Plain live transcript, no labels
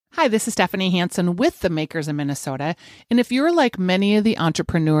Hi, this is Stephanie Hansen with the Makers of Minnesota. And if you're like many of the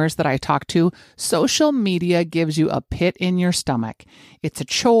entrepreneurs that I talk to, social media gives you a pit in your stomach. It's a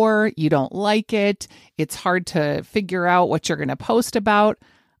chore. You don't like it. It's hard to figure out what you're going to post about.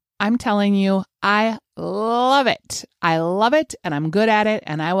 I'm telling you, I love it. I love it and I'm good at it,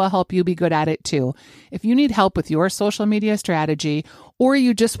 and I will help you be good at it too. If you need help with your social media strategy, or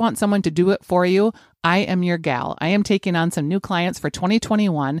you just want someone to do it for you, I am your gal. I am taking on some new clients for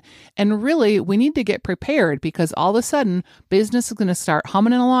 2021. And really, we need to get prepared because all of a sudden, business is going to start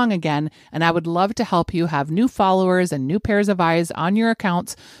humming along again. And I would love to help you have new followers and new pairs of eyes on your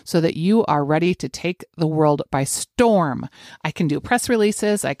accounts so that you are ready to take the world by storm. I can do press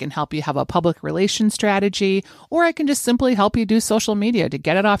releases. I can help you have a public relations strategy, or I can just simply help you do social media to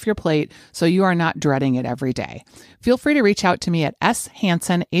get it off your plate so you are not dreading it every day. Feel free to reach out to me at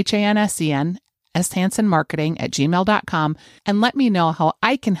shansen, Hansen, shansenmarketing@gmail.com, and let me know how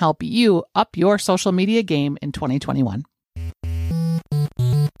I can help you up your social media game in 2021.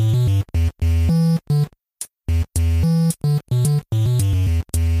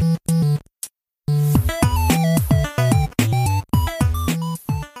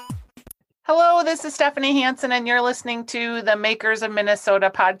 Hello, this is Stephanie Hansen, and you're listening to the Makers of Minnesota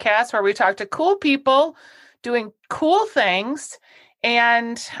podcast, where we talk to cool people doing cool things.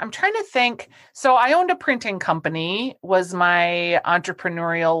 And I'm trying to think. So I owned a printing company, was my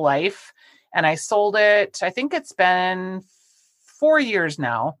entrepreneurial life, and I sold it. I think it's been 4 years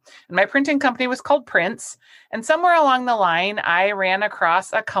now. And my printing company was called Prince. And somewhere along the line, I ran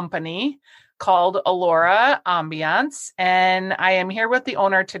across a company called Allura Ambiance. And I am here with the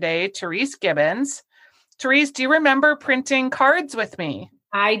owner today, Therese Gibbons. Therese, do you remember printing cards with me?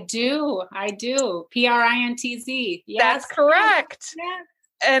 I do. PRINTZ. Yes. That's correct. Yes.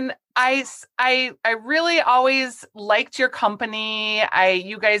 And I really always liked your company.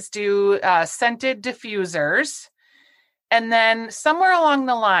 You guys do scented diffusers. And then somewhere along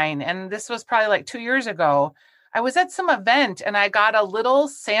the line, and this was probably like 2 years ago, I was at some event and I got a little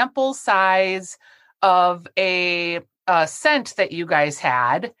sample size of a scent that you guys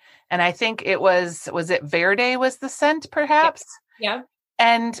had. And I think it was it Verde was the scent perhaps? Yeah.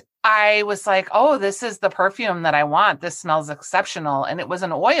 And I was like, oh, this is the perfume that I want. This smells exceptional. And it was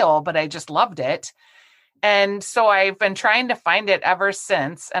an oil, but I just loved it. And so I've been trying to find it ever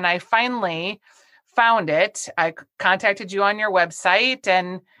since. And I finally found it. I contacted you on your website,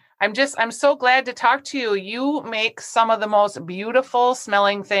 and I'm so glad to talk to you. You make some of the most beautiful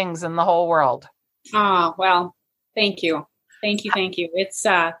smelling things in the whole world. Oh, well, thank you. Thank you. It's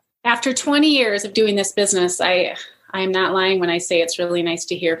after 20 years of doing this business, I am not lying when I say it's really nice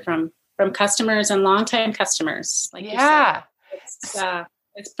to hear from customers and longtime customers. Like yeah, it's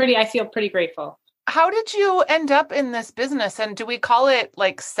pretty. I feel pretty grateful. How did you end up in this business? And do we call it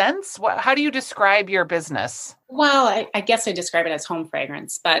like scents? How do you describe your business? Well, I guess I describe it as home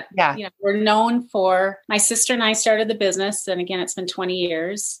fragrance, but yeah, we're known for. My sister and I started the business, and again, it's been 20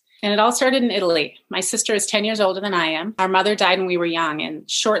 years. And it all started in Italy. My sister is 10 years older than I am. Our mother died when we were young. And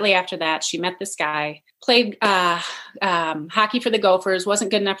shortly after that, she met this guy, played hockey for the Gophers,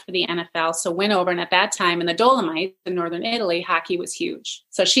 wasn't good enough for the NFL, so went over. And at that time in the Dolomites in northern Italy, hockey was huge.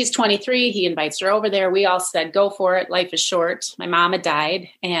 So she's 23. He invites her over there. We all said, go for it. Life is short. My mom had died.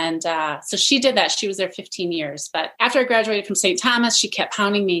 And so she did that. She was there 15 years. But after I graduated from St. Thomas, she kept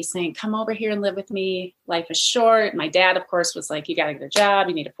hounding me saying, come over here and live with me. Life is short. My dad, of course, was like, you got to get a job.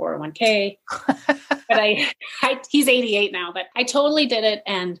 You need a 401k. But he's 88 now, but I totally did it.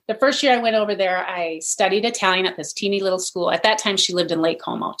 And the first year I went over there, I studied Italian at this teeny little school. At that time, she lived in Lake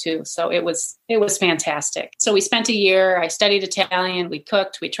Como too. So it was fantastic. So we spent a year, I studied Italian, we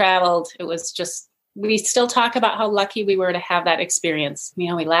cooked, we traveled. It was just, we still talk about how lucky we were to have that experience.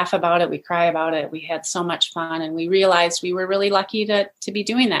 We laugh about it, we cry about it. We had so much fun, and we realized we were really lucky to be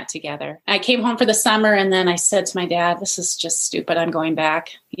doing that together. I came home for the summer, and then I said to my dad, this is just stupid. I'm going back.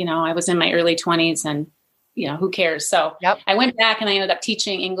 I was in my early 20s, and who cares? So yep. I went back and I ended up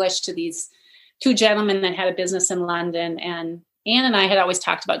teaching English to these two gentlemen that had a business in London. And Ann and I had always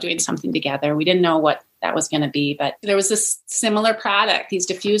talked about doing something together. We didn't know what that was going to be, but there was this similar product. These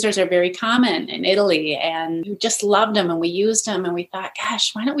diffusers are very common in Italy, and we just loved them, and we used them, and we thought,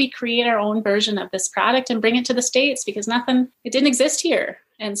 gosh, why don't we create our own version of this product and bring it to the States, because it didn't exist here.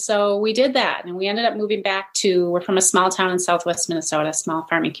 And so we did that, and we ended up moving back we're from a small town in Southwest Minnesota, small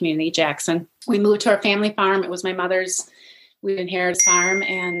farming community, Jackson. We moved to our family farm. It was my mother's. We inherited a farm,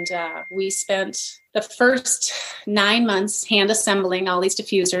 and we spent the first 9 months hand assembling all these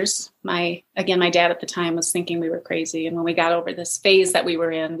diffusers. My dad at the time was thinking we were crazy. And when we got over this phase that we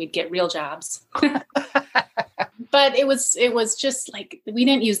were in, we'd get real jobs. But it was just like, we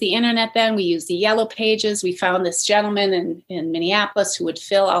didn't use the internet then. We used the Yellow Pages. We found this gentleman in Minneapolis who would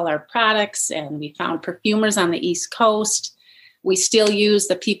fill all our products, and we found perfumers on the East Coast. We still use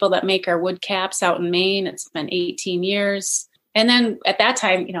the people that make our wood caps out in Maine. It's been 18 years. And then at that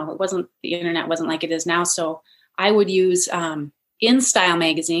time, the internet wasn't like it is now. So I would use InStyle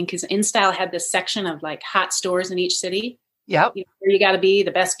magazine, because InStyle had this section of like hot stores in each city. Yep. Where you got to be,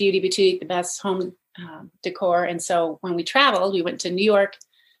 the best beauty boutique, the best home decor. And so when we traveled, we went to New York,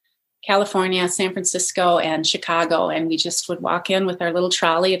 California, San Francisco, and Chicago. And we just would walk in with our little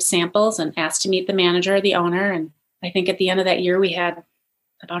trolley of samples and ask to meet the manager or the owner. And I think at the end of that year, we had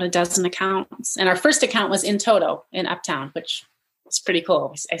about a dozen accounts. And our first account was in Toto in Uptown, which was pretty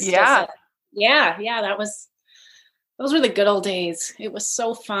cool. Those were the good old days. It was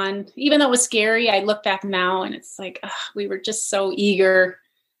so fun. Even though it was scary, I look back now and it's like, we were just so eager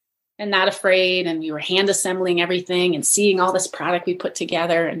and not afraid. And we were hand assembling everything and seeing all this product we put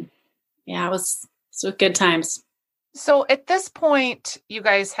together. And yeah, it was good times. So at this point, you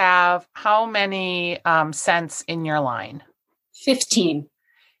guys have how many scents in your line? 15.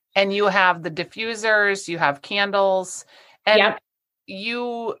 And you have the diffusers, you have candles, and yep.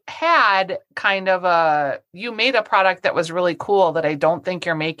 You had you made a product that was really cool that I don't think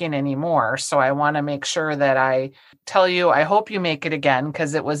you're making anymore. So I want to make sure that I tell you, I hope you make it again,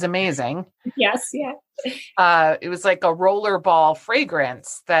 because it was amazing. Yes. Yeah. It was like a rollerball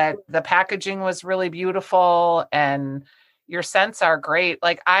fragrance that the packaging was really beautiful and your scents are great.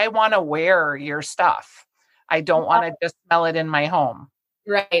 Like, I want to wear your stuff. I don't want to just smell it in my home.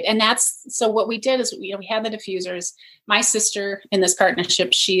 Right. And so what we did is, we had the diffusers. My sister in this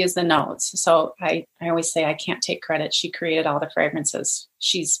partnership, she is the notes. So I always say I can't take credit. She created all the fragrances.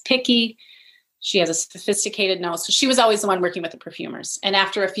 She's picky. She has a sophisticated nose. So she was always the one working with the perfumers. And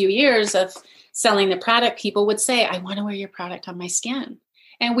after a few years of selling the product, people would say, I want to wear your product on my skin.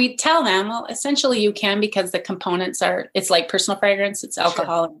 And we tell them, well, essentially you can, because the components it's like personal fragrance. It's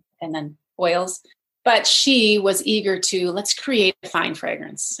alcohol and then oils. But she was eager to, let's create a fine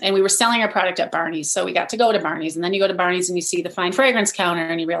fragrance. And we were selling our product at Barney's. So we got to go to Barney's, and then you go to Barney's and you see the fine fragrance counter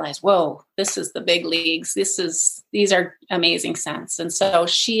and you realize, whoa, this is the big leagues. These are amazing scents. And so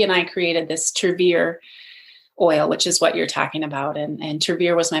she and I created this Trevere oil, which is what you're talking about. And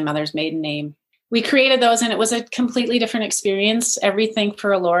Trevere was my mother's maiden name. We created those, and it was a completely different experience. Everything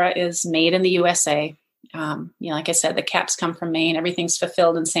for Alora is made in the USA. Like I said, the caps come from Maine. Everything's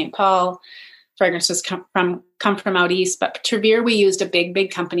fulfilled in St. Paul. Fragrances come from out east, but Trevere, we used a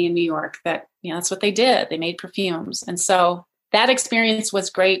big company in New York that, that's what they did. They made perfumes. And so that experience was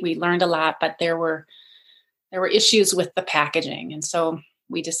great. We learned a lot, but there were issues with the packaging. And so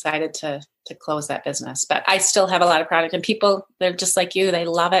we decided to close that business, but I still have a lot of product, and people, they're just like you. They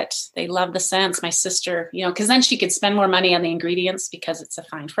love it. They love the scents. My sister, cause then she could spend more money on the ingredients because it's a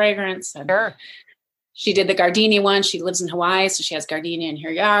fine fragrance. And sure. She did the gardenia one. She lives in Hawaii, so she has gardenia in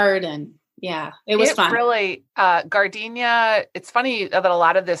her yard, and yeah, it was fun. Really, gardenia, it's funny that a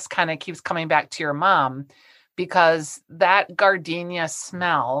lot of this kind of keeps coming back to your mom, because that gardenia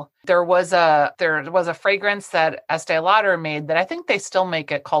smell, there was a fragrance that Estee Lauder made that I think they still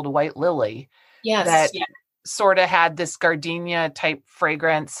make it, called White Lily. Yes. That sort of had this gardenia type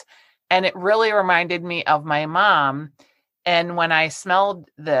fragrance. And it really reminded me of my mom. And when I smelled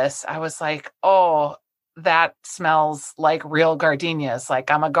this, I was like, oh, that smells like real gardenias.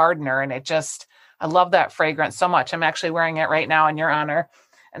 Like, I'm a gardener, and I love that fragrance so much. I'm actually wearing it right now in your honor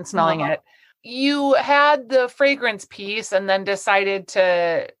and smelling it. You had the fragrance piece and then decided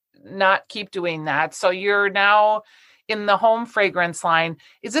to not keep doing that. So you're now in the home fragrance line.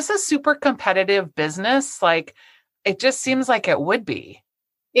 Is this a super competitive business? Like, it just seems like it would be.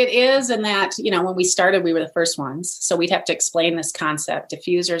 It is, in that, when we started, we were the first ones. So we'd have to explain this concept.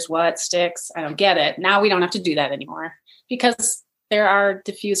 Diffusers, what? Sticks? I don't get it. Now we don't have to do that anymore, because there are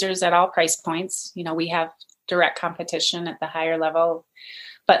diffusers at all price points. We have direct competition at the higher level.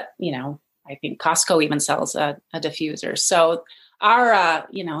 But, I think Costco even sells a diffuser. So our,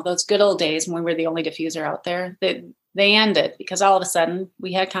 those good old days when we were the only diffuser out there, they ended, because all of a sudden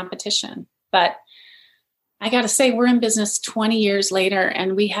we had competition. But I got to say, we're in business 20 years later,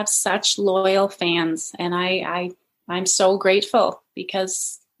 and we have such loyal fans. And I'm so grateful,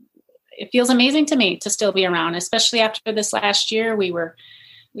 because it feels amazing to me to still be around, especially after this last year. We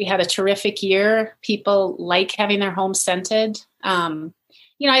had a terrific year. People like having their home scented.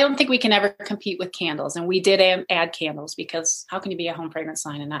 I don't think we can ever compete with candles. And we did add candles, because how can you be a home fragrance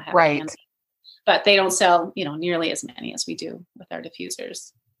line and not have candles? But they don't sell, nearly as many as we do with our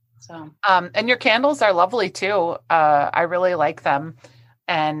diffusers. So, and your candles are lovely too. I really like them.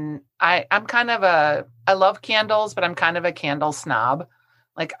 And I love candles, but I'm kind of a candle snob.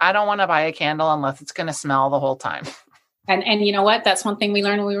 Like, I don't want to buy a candle unless it's going to smell the whole time. And you know what? That's one thing we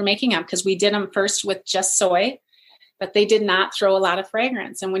learned when we were making them, because we did them first with just soy, but they did not throw a lot of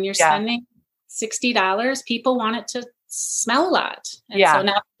fragrance. And when you're spending $60, people want it to smell a lot. And so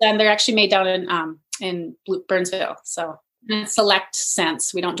now then they're actually made down in Burnsville. So in select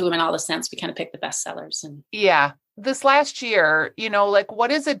scents. We don't do them in all the scents. We kind of pick the best sellers. And this last year, like,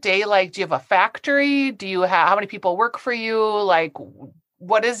 what is a day like? Do you have a factory? How many people work for you? Like,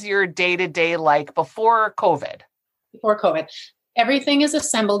 what is your day-to-day like before COVID? Before COVID, everything is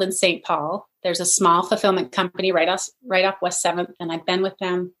assembled in St. Paul. There's a small fulfillment company right off West 7th, and I've been with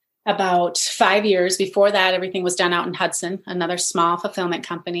them about 5 years. Before that, everything was done out in Hudson, another small fulfillment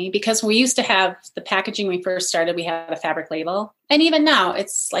company, because we used to have the packaging. When we first started, we had a fabric label. And even now,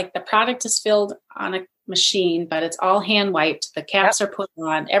 it's like the product is filled on a machine, but it's all hand wiped. The caps are put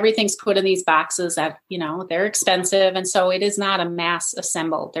on. Everything's put in these boxes that, they're expensive. And so it is not a mass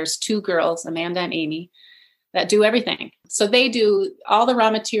assembled. There's two girls, Amanda and Amy, that do everything. So they do all the raw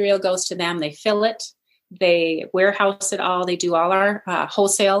material goes to them. They fill it. They warehouse it all. They do all our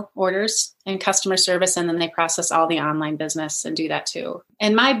wholesale orders and customer service. And then they process all the online business and do that too.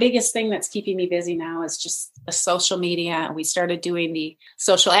 And my biggest thing that's keeping me busy now is just the social media. We started doing the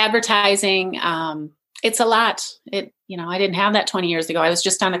social advertising. It's a lot. I didn't have that 20 years ago. I was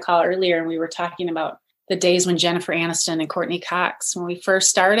just on a call earlier and we were talking about the days when Jennifer Aniston and Courtney Cox, when we first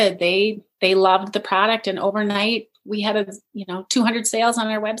started, they loved the product, and overnight we had 200 sales on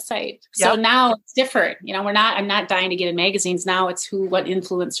our website. So now it's different. I'm not dying to get in magazines. Now it's what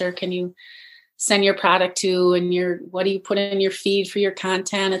influencer can you send your product to, and what do you put in your feed for your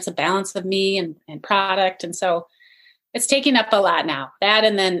content? It's a balance of me and product. And so it's taking up a lot now. That,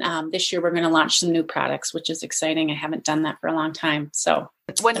 and then this year we're going to launch some new products, which is exciting. I haven't done that for a long time. So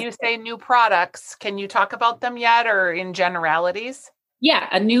when you say new products, can you talk about them yet, or in generalities? Yeah,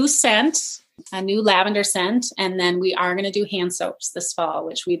 a new scent, a new lavender scent. And then we are going to do hand soaps this fall,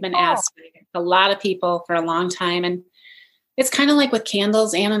 which we've been asked by a lot of people for a long time. And it's kind of like with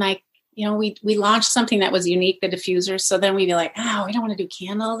candles. Ann and I, we launched something that was unique, the diffuser. So then we'd be like, we don't want to do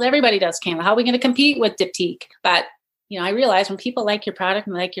candles. Everybody does candles. How are we going to compete with Diptyque? But I realize when people like your product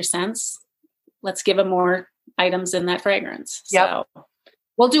and like your scents, let's give them more items in that fragrance. So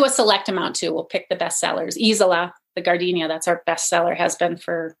we'll do a select amount too. We'll pick the best sellers. Isola, the gardenia, that's our best seller, has been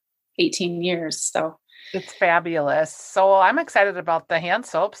for 18 years. So it's fabulous. So I'm excited about the hand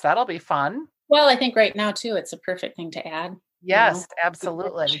soaps. That'll be fun. Well, I think right now too, it's a perfect thing to add. Yes,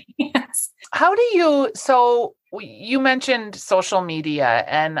 absolutely. Yes. How do you mentioned social media,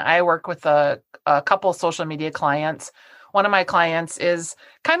 and I work with a couple social media clients. One of my clients is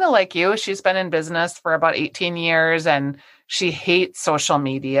kind of like you. She's been in business for about 18 years and she hates social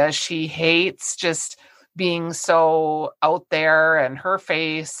media. She hates just being so out there and her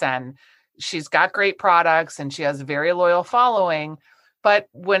face, and she's got great products and she has a very loyal following. But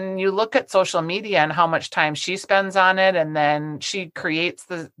when you look at social media and how much time she spends on it, and then she creates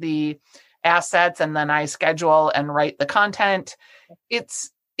the assets, and then I schedule and write the content,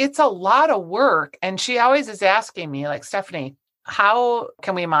 it's a lot of work. And she always is asking me, like, Stephanie, how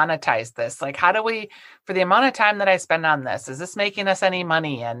can we monetize this? Like, how do we, for the amount of time that I spend on this, is this making us any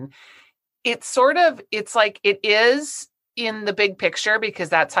money? And it's like it is in the big picture, because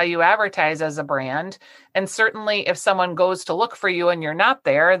that's how you advertise as a brand. And certainly if someone goes to look for you and you're not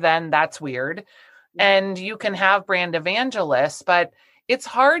there, then that's weird. And you can have brand evangelists, but it's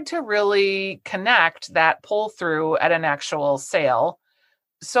hard to really connect that pull through at an actual sale.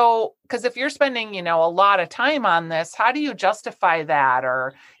 So, because if you're spending, a lot of time on this, how do you justify that?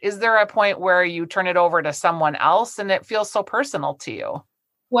 Or is there a point where you turn it over to someone else and it feels so personal to you?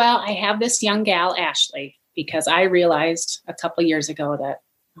 Well, I have this young gal, Ashley, because I realized a couple years ago that,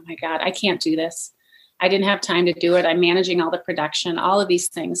 oh my God, I can't do this. I didn't have time to do it. I'm managing all the production, all of these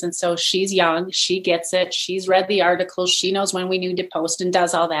things. And so she's young. She gets it. She's read the articles. She knows when we need to post and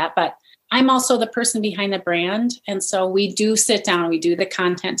does all that. But I'm also the person behind the brand. And so we do sit down, we do the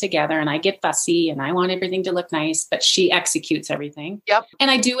content together, and I get fussy and I want everything to look nice, but she executes everything. Yep. And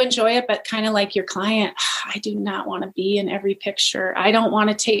I do enjoy it, but kind of like your client, I do not want to be in every picture. I don't want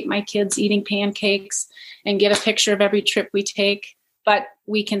to tape my kids eating pancakes and get a picture of every trip we take. But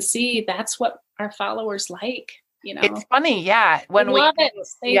we can see that's what our followers like. It's funny. Yeah. They love it.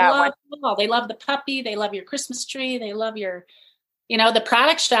 They love the puppy. They love your Christmas tree. They love your, the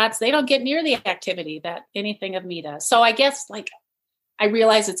product shots. They don't get near the activity that anything of me does. So I guess I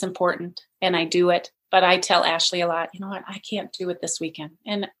realize it's important and I do it, but I tell Ashley a lot, you know what, I can't do it this weekend.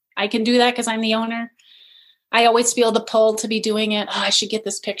 And I can do that because I'm the owner. I always feel the pull to be doing it. Oh, I should get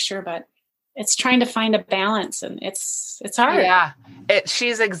this picture, but it's trying to find a balance, and it's hard. Yeah.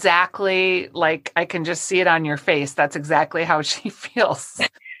 She's exactly like, I can just see it on your face. That's exactly how she feels.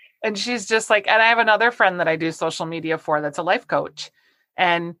 And she's just like, and I have another friend that I do social media for that's a life coach.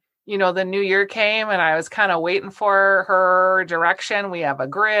 And, the new year came and I was kind of waiting for her direction. We have a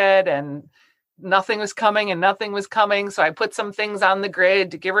grid and nothing was coming and nothing was coming. So I put some things on the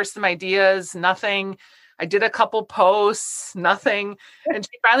grid to give her some ideas, nothing. I did a couple posts, nothing. And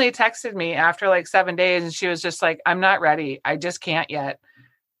she finally texted me after like 7 days and she was just like, I'm not ready. I just can't yet.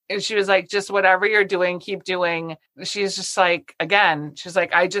 And she was like, just whatever you're doing, keep doing. She's just like, again, she's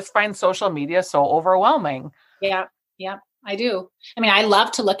like, I just find social media so overwhelming. Yeah. Yeah, I do. I mean, I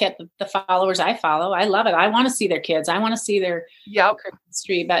love to look at the followers I follow. I love it. I want to see their kids. I want to see their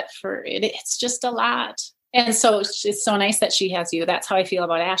history, but it's just a lot. And so it's so nice that she has you. That's how I feel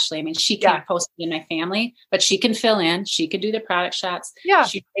about Ashley. I mean, she can't post it in my family, but she can fill in. She could do the product shots. Yeah.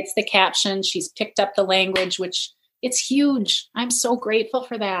 She writes the caption. She's picked up the language, which it's huge. I'm so grateful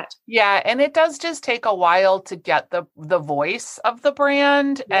for that. Yeah. And it does just take a while to get the voice of the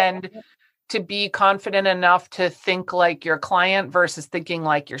brand and to be confident enough to think like your client versus thinking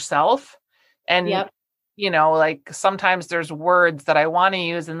like yourself. And like sometimes there's words that I want to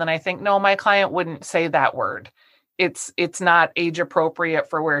use. And then I think, no, my client wouldn't say that word. It's not age appropriate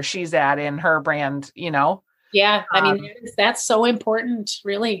for where she's at in her brand, Yeah. I mean, that's so important,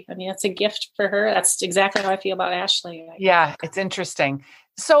 really. I mean, it's a gift for her. That's exactly how I feel about Ashley. Yeah. It's interesting.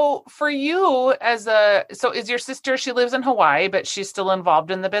 So for you so is your sister, she lives in Hawaii, but she's still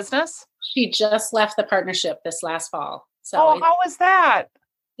involved in the business? She just left the partnership this last fall. So how was that?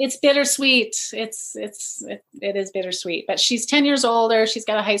 It's bittersweet. It is bittersweet, but she's 10 years older. She's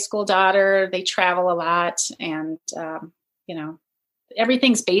got a high school daughter. They travel a lot and,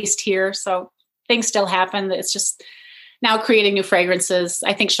 everything's based here. So things still happen. It's just now creating new fragrances.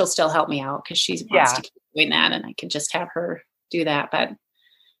 I think she'll still help me out because she wants to keep doing that and I can just have her do that. But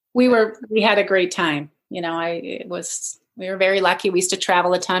we had a great time. We were very lucky. We used to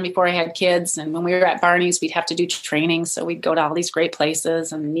travel a ton before I had kids. And when we were at Barney's, we'd have to do training. So we'd go to all these great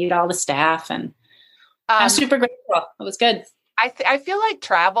places and meet all the staff. And I'm super grateful. It was good. I feel like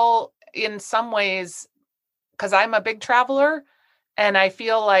travel in some ways, because I'm a big traveler, and I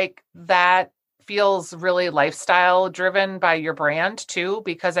feel like that feels really lifestyle driven by your brand too,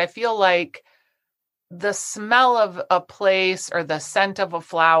 because I feel like the smell of a place or the scent of a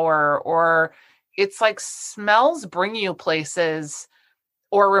flower, or it's like smells bring you places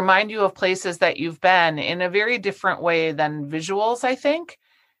or remind you of places that you've been in a very different way than visuals, I think.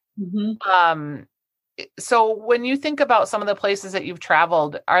 Mm-hmm. So when you think about some of the places that you've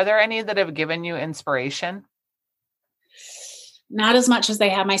traveled, are there any that have given you inspiration? Not as much as they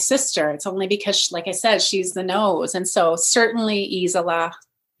have my sister. It's only because, like I said, she's the nose. And so certainly Isola,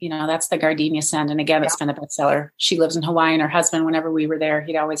 that's the gardenia scent. And again, it's been a bestseller. She lives in Hawaii, and her husband, whenever we were there,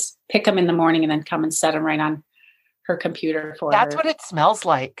 he'd always pick them in the morning and then come and set them right on her computer for That's her. what it smells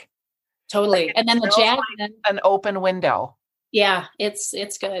like. Totally. Like and then the jasmine. Like an open window. Yeah, it's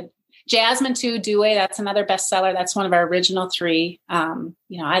good. Jasmine too, Due, that's another bestseller. That's one of our original 3.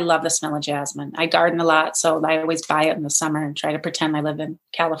 I love the smell of jasmine. I garden a lot, so I always buy it in the summer and try to pretend I live in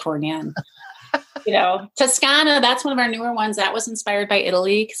California. And, Toscana, that's one of our newer ones. That was inspired by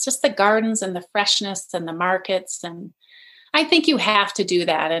Italy. It's just the gardens and the freshness and the markets. And I think you have to do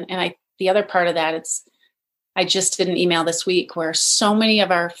that. And the other part of that, I just did an email this week where so many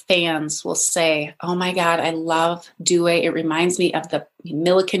of our fans will say, oh my God, I love Due. It reminds me of the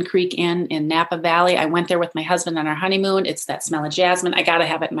Milliken Creek Inn in Napa Valley. I went there with my husband on our honeymoon. It's that smell of jasmine. I got to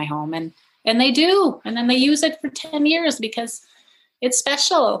have it in my home. And they do. And then they use it for 10 years because it's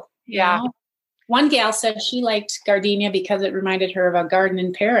special. Yeah. One gal said she liked gardenia because it reminded her of a garden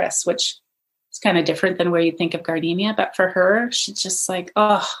in Paris, which is kind of different than where you think of gardenia. But for her, she's just like,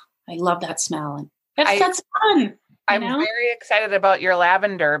 oh, I love that smell. And that's fun. I'm very excited about your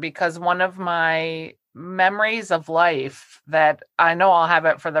lavender because one of my memories of life that I know I'll have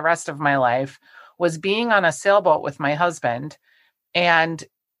it for the rest of my life was being on a sailboat with my husband and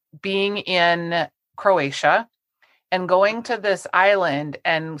being in Croatia and going to this island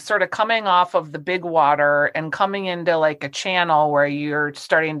and sort of coming off of the big water and coming into like a channel where you're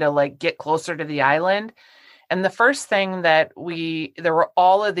starting to like get closer to the island. And the first thing there were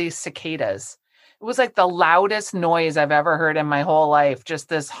all of these cicadas. It was like the loudest noise I've ever heard in my whole life, just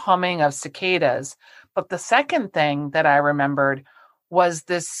this humming of cicadas. But the second thing that I remembered was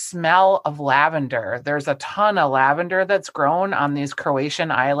this smell of lavender. There's a ton of lavender that's grown on these Croatian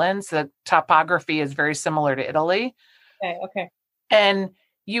islands. The topography is very similar to Italy. Okay. And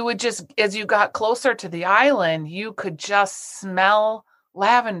you would just, as you got closer to the island, you could just smell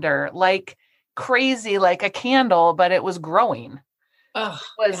lavender like crazy, like a candle, but it was growing. Oh,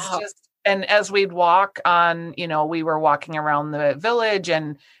 It was just, and as we'd walk on, we were walking around the village,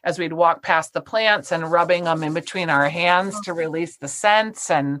 and as we'd walk past the plants and rubbing them in between our hands to release the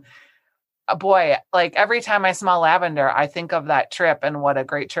scents. And boy, like every time I smell lavender, I think of that trip and what a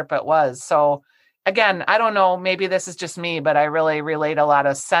great trip it was. So again, I don't know, maybe this is just me, but I really relate a lot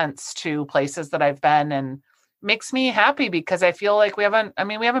of scents to places that I've been, and makes me happy because I feel like we haven't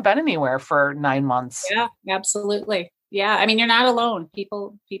been anywhere for 9 months. Yeah, absolutely. Yeah. I mean, you're not alone.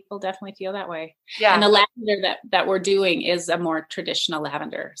 People definitely feel that way. Yeah. And the lavender that we're doing is a more traditional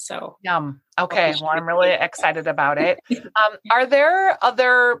lavender. So yum. Okay. Well, I'm really excited about it. Are there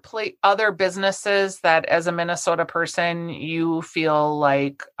other businesses that, as a Minnesota person, you feel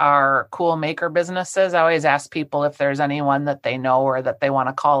like are cool maker businesses? I always ask people if there's anyone that they know or that they want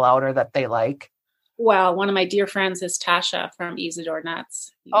to call out or that they like. Well, one of my dear friends is Tasha from Isidore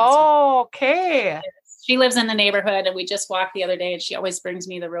Nuts. Oh, okay. She lives in the neighborhood, and we just walked the other day, and she always brings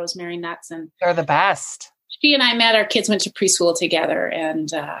me the rosemary nuts, and they're the best. She and I met, our kids went to preschool together,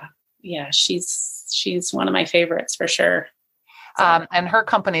 and she's one of my favorites for sure. So, and her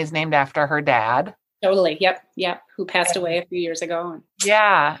company is named after her dad. Totally. Yep. Who passed away a few years ago.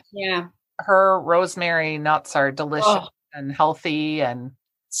 Yeah. Yeah. Her rosemary nuts are delicious and healthy. And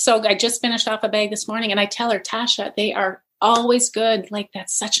so I just finished off a bag this morning, and I tell her, Tasha, they are always good. Like,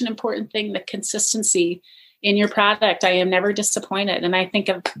 that's such an important thing, the consistency in your product. I am never disappointed. And I think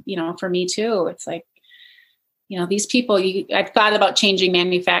of, for me too, it's like, these people, I've thought about changing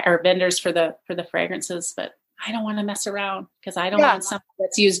vendors for the fragrances, but I don't want to mess around, because I don't want something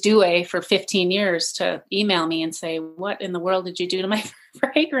that's used Douai for 15 years to email me and say, what in the world did you do to my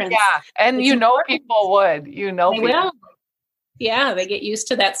fragrance? Yeah. And people would, they will. Yeah. They get used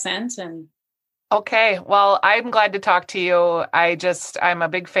to that scent. And okay. Well, I'm glad to talk to you. I'm a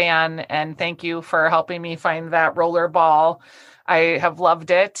big fan, and thank you for helping me find that roller ball. I have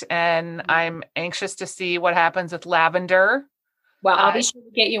loved it, and I'm anxious to see what happens with lavender. Well, I'll be sure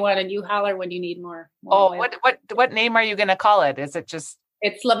to get you one, and you holler when you need more. What name are you going to call it? Is it just?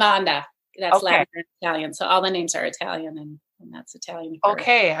 It's lavanda. That's lavender in Italian. So all the names are Italian, and that's Italian.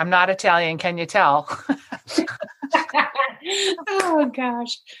 Okay. I'm not Italian. Can you tell? Oh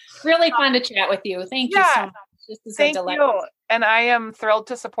gosh. Really fun to chat with you. Thank you so much. This is a delight. You. And I am thrilled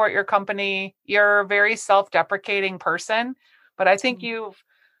to support your company. You're a very self-deprecating person, but I think you've,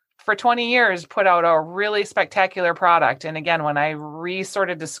 for 20 years, put out a really spectacular product. And again, when I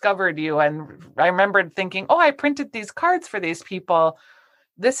sort of discovered you, and I remembered thinking, I printed these cards for these people.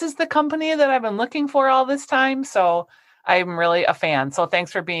 This is the company that I've been looking for all this time. So I'm really a fan. So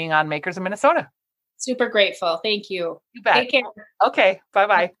thanks for being on Makers of Minnesota. Super grateful. Thank you. You bet. Take care. Okay.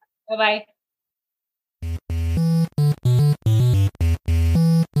 Bye-bye. Bye-bye.